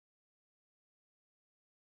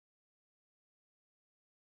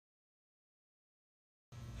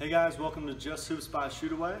Hey guys, welcome to Just Hoops by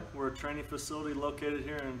IUPUI. We're a training facility located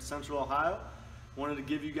here in Central Ohio. Wanted to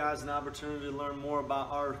give you guys an opportunity to learn more about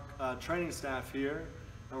our training staff here.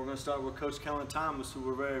 And we're going to start with Coach Kellon Thomas, who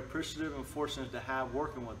we're very appreciative and fortunate to have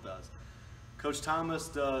working with us. Coach Thomas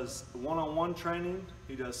does one-on-one training.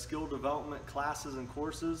 He does skill development classes and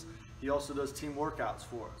courses. He also does team workouts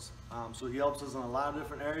for us. So he helps us in a lot of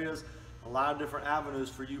different areas, a lot of different avenues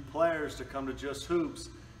for you players to come to Just Hoops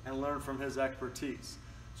and learn from his expertise.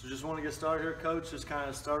 So just want to get started here, Coach. Just kind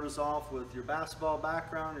of start us off with your basketball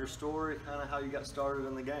background, your story, kind of how you got started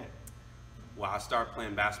in the game. Well, I started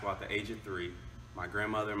playing basketball at the age of 3. My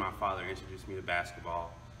grandmother and my father introduced me to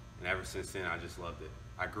basketball, and ever since then I just loved it.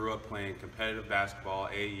 I grew up playing competitive basketball,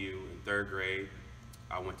 AU, in 3rd grade.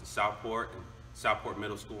 I went to Southport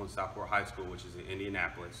Middle School and Southport High School, which is in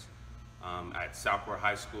Indianapolis. At Southport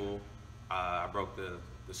High School, I broke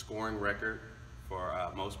the scoring record for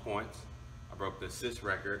most points. I broke the assist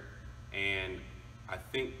record, and I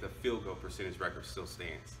think the field goal percentage record still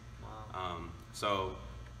stands. Wow. So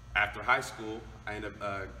after high school, I ended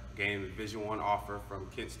up getting a Division I offer from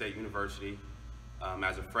Kent State University.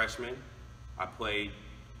 As a freshman, I played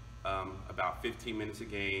about 15 minutes a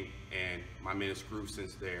game, and my minutes grew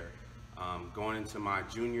since there. Going into my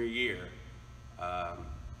junior year, I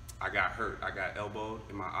got hurt. I got elbowed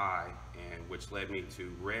in my eye, and which led me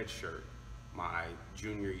to redshirt my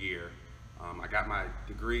junior year. I got my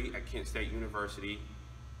degree at Kent State University.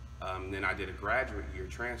 Then I did a graduate year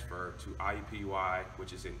transfer to IUPUI,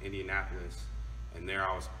 which is in Indianapolis. And there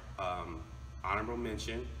I was honorable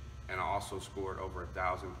mention, and I also scored over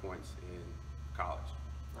 1,000 points in college.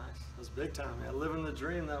 Nice. That's big time, man. Living the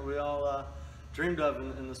dream that we all dreamed of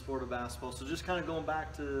in the sport of basketball. So just kind of going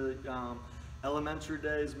back to elementary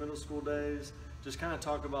days, middle school days, just kind of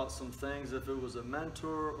talk about some things, if it was a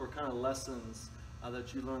mentor or kind of lessons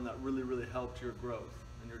that you learned that really helped your growth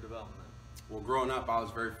and your development. Well, growing up, I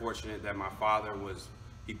was very fortunate that my father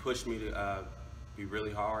he pushed me to be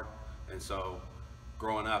really hard. And so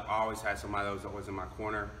growing up, I always had somebody that was always in my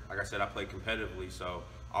corner. Like I said, I played competitively, so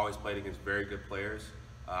I always played against very good players.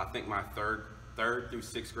 I think my third through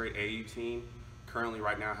 6th grade AU team currently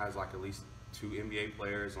right now has like at least 2 NBA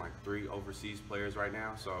players and like 3 overseas players right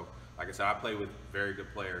now. So like I said, I played with very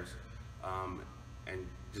good players. And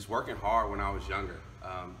just working hard when I was younger.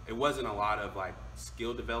 It wasn't a lot of like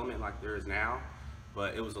skill development like there is now,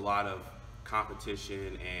 but it was a lot of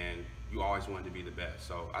competition, and you always wanted to be the best.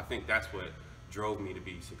 So I think that's what drove me to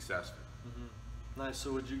be successful. Mm-hmm. Nice.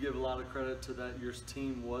 So would you give a lot of credit to that your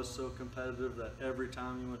team was so competitive that every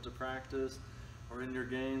time you went to practice or in your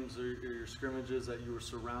games or your scrimmages that you were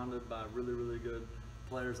surrounded by really good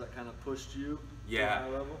players that kind of pushed you to a high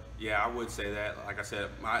level? Yeah, I would say that. Like I said,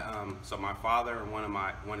 my father and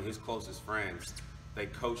one of his closest friends, they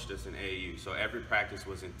coached us in AAU, so every practice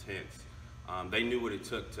was intense. They knew what it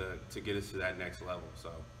took to get us to that next level. So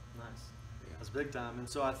nice. Yeah. That's big time. And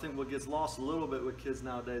so I think what gets lost a little bit with kids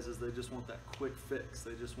nowadays is they just want that quick fix.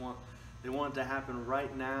 They want it to happen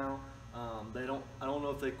right now. I don't know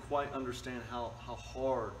if they quite understand how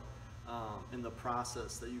hard in the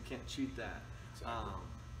process that you can't cheat that. Exactly.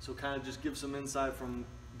 So kind of just give some insight from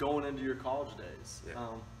going into your college days. Yeah.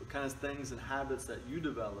 What kind of things and habits that you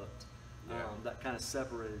developed that kind of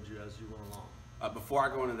separated you as you went along? Before I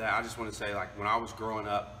go into that, I just want to say, like, when I was growing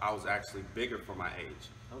up, I was actually bigger for my age.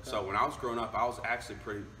 Okay. So when I was growing up, I was actually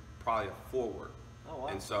probably a forward. Oh, wow.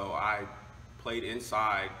 And so I played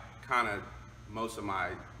inside kind of most of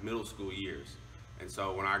my middle school years. And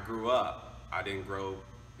so when I grew up, I didn't grow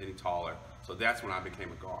any taller. So that's when I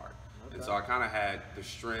became a guard. Okay. And so I kind of had the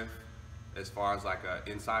strength as far as like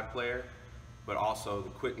an inside player, but also the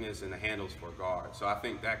quickness and the handles for a guard. So I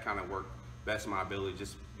think that kind of worked best in my ability,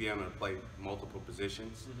 just being able to play multiple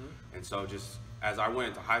positions. Mm-hmm. And so just as I went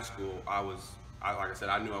into high school, like I said,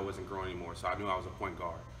 I knew I wasn't growing anymore, so I knew I was a point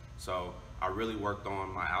guard. So I really worked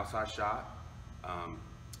on my outside shot,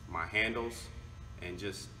 my handles, and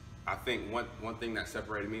just, I think one thing that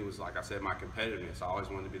separated me was, like I said, my competitiveness. I always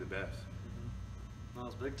wanted to be the best. That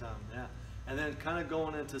was big time, yeah. And then kind of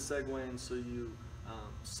going into segueing, so you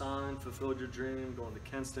signed, fulfilled your dream, going to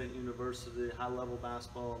Kent State University, high-level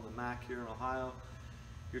basketball in the MAC here in Ohio.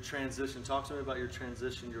 Your transition, talk to me about your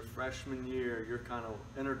transition, your freshman year, your kind of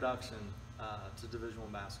introduction to Division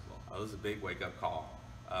I basketball. Oh, it was a big wake-up call.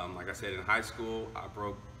 Like I said, in high school, I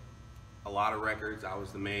broke a lot of records. I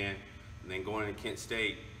was the man. And then going into Kent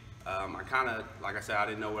State, I kind of, like I said, I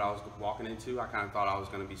didn't know what I was walking into. I kind of thought I was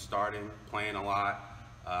going to be starting, playing a lot.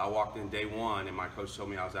 I walked in day 1, and my coach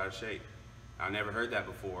told me I was out of shape. I never heard that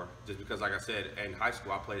before, just because, like I said, in high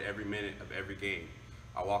school, I played every minute of every game.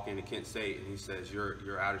 I walk into Kent State, and he says,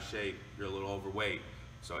 you're out of shape, you're a little overweight,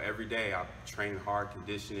 So every day I'm training hard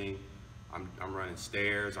conditioning, I'm running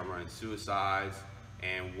stairs, I'm running suicides,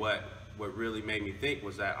 and what really made me think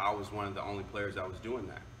was that I was one of the only players that was doing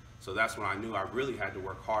that. So that's when I knew I really had to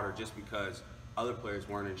work harder, just because other players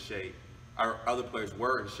weren't in shape, or other players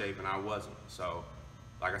were in shape and I wasn't. So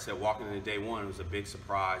like I said, walking into day one, it was a big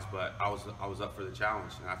surprise, but I was up for the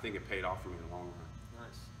challenge, and I think it paid off for me in the long run.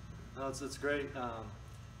 Nice. No, it's great.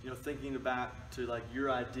 You know, thinking back to like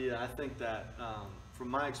your idea, I think that from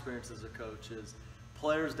my experience as a coach is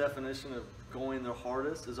players' definition of going their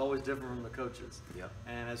hardest is always different from the coaches. Yep.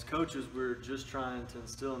 And as coaches, we're just trying to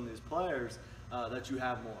instill in these players that you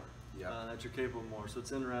have more, yep. That you're capable of more. So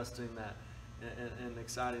it's interesting that and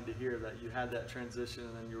exciting to hear that you had that transition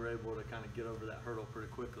and then you were able to kind of get over that hurdle pretty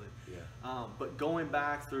quickly. Yeah. But going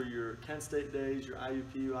back through your Kent State days, your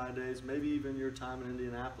IUPUI days, maybe even your time in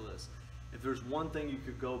Indianapolis, if there's one thing you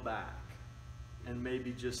could go back and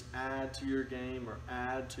maybe just add to your game or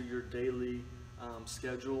add to your daily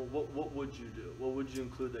schedule, what would you do? What would you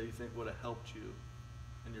include that you think would have helped you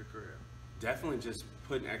in your career? Definitely just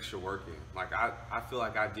putting extra work in. Like I feel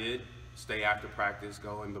like I did stay after practice,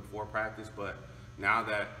 go in before practice, but now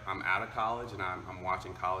that I'm out of college and I'm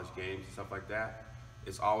watching college games and stuff like that,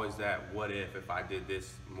 it's always that what if I did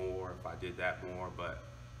this more, if I did that more. But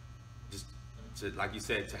just to, like you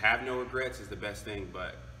said, to have no regrets is the best thing,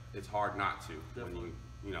 but it's hard not to. Definitely. When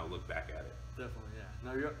you know, look back at it. Definitely, yeah.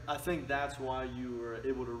 Now, I think that's why you were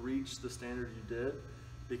able to reach the standard you did,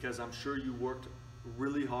 because I'm sure you worked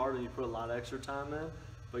really hard and you put a lot of extra time in,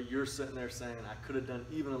 but you're sitting there saying, I could have done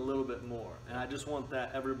even a little bit more. And I just want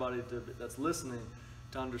that everybody that's listening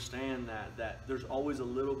to understand that there's always a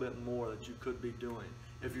little bit more that you could be doing.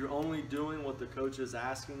 If you're only doing what the coach is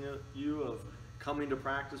asking you of coming to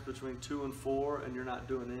practice between 2 and 4 and you're not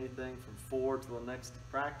doing anything from 4 to the next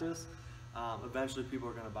practice, eventually people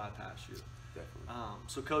are going to bypass you. Definitely.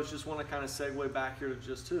 So Coach, just want to kind of segue back here to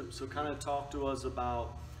just two. So kind of talk to us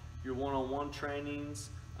about your one-on-one trainings,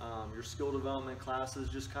 your skill development classes,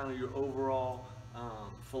 just kind of your overall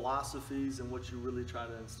philosophies and what you really try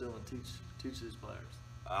to instill and teach these players.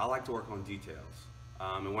 I like to work on details.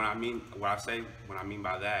 And what I mean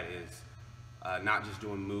by that is not just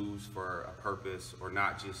doing moves for a purpose or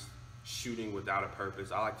not just shooting without a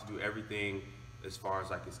purpose. I like to do everything as far as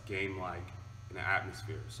like it's game-like in an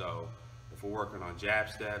atmosphere. So if we're working on jab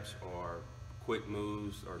steps or quick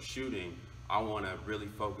moves or shooting, I want to really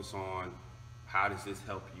focus on how does this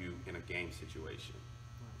help you in a game situation.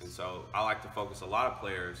 Nice. And so I like to focus a lot of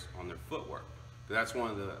players on their footwork. That's one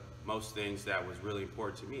of the most things that was really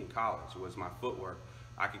important to me in college was my footwork.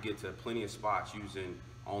 I could get to plenty of spots using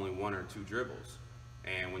only 1 or 2 dribbles.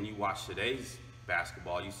 And when you watch today's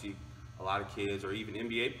basketball, you see a lot of kids or even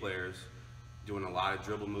NBA players doing a lot of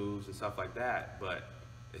dribble moves and stuff like that, but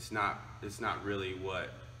it's not really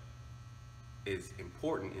what is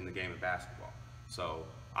important in the game of basketball. So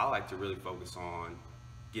I like to really focus on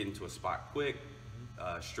getting to a spot quick,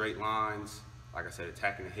 straight lines, like I said,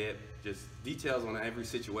 attacking the hip, just details on every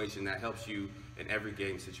situation that helps you in every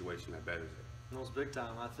game situation that betters it. No, it's big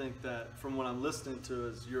time. I think that from what I'm listening to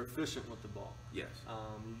is you're efficient with the ball. Yes.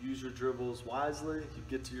 You use your dribbles wisely, you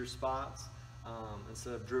get to your spots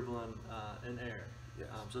instead of dribbling in air. Yes.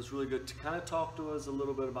 So it's really good to kind of talk to us a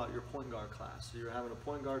little bit about your point guard class. So you're having a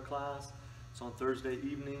point guard class. It's on Thursday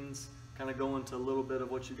evenings. Kind of go into a little bit of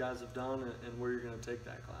what you guys have done and where you're going to take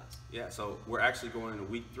that class. Yeah, so we're actually going into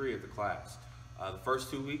week 3 of the class. The first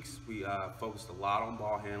 2 weeks, we focused a lot on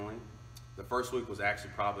ball handling. The first week was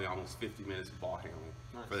actually probably almost 50 minutes of ball handling.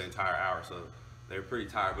 Nice. For the entire hour, so they were pretty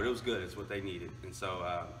tired, but it was good. It's what they needed. And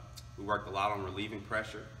so we worked a lot on relieving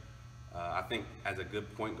pressure. I think as a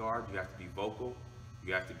good point guard, you have to be vocal.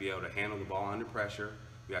 You have to be able to handle the ball under pressure.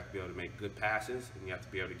 You have to be able to make good passes, and you have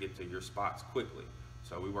to be able to get to your spots quickly.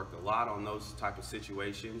 So we worked a lot on those type of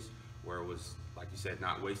situations where it was, like you said,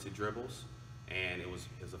 not wasted dribbles, and it was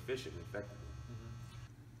efficient and effective.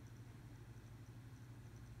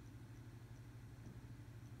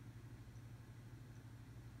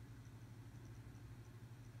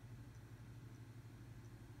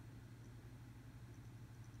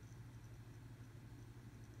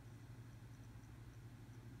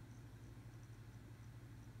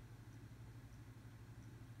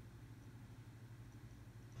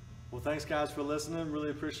 Well, thanks guys for listening.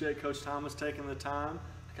 Really appreciate Coach Thomas taking the time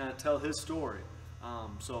to kind of tell his story.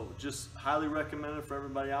 So just highly recommended for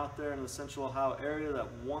everybody out there in the Central Ohio area that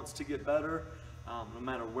wants to get better, no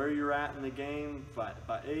matter where you're at in the game, by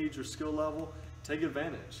age or skill level. Take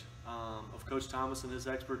advantage of Coach Thomas and his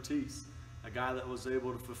expertise. A guy that was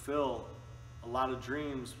able to fulfill a lot of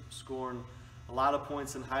dreams, scoring a lot of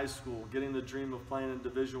points in high school, getting the dream of playing in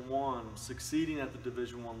Division I, succeeding at the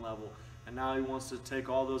Division I level, and now he wants to take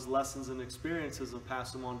all those lessons and experiences and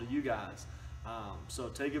pass them on to you guys. So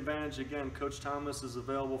take advantage. Again, Coach Thomas is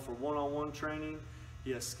available for one-on-one training.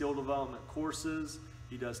 He has skill development courses.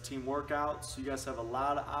 He does team workouts. So you guys have a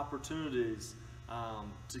lot of opportunities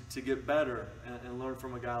to get better and learn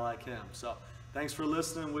from a guy like him. So thanks for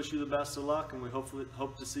listening. Wish you the best of luck, and we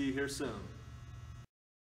hope to see you here soon.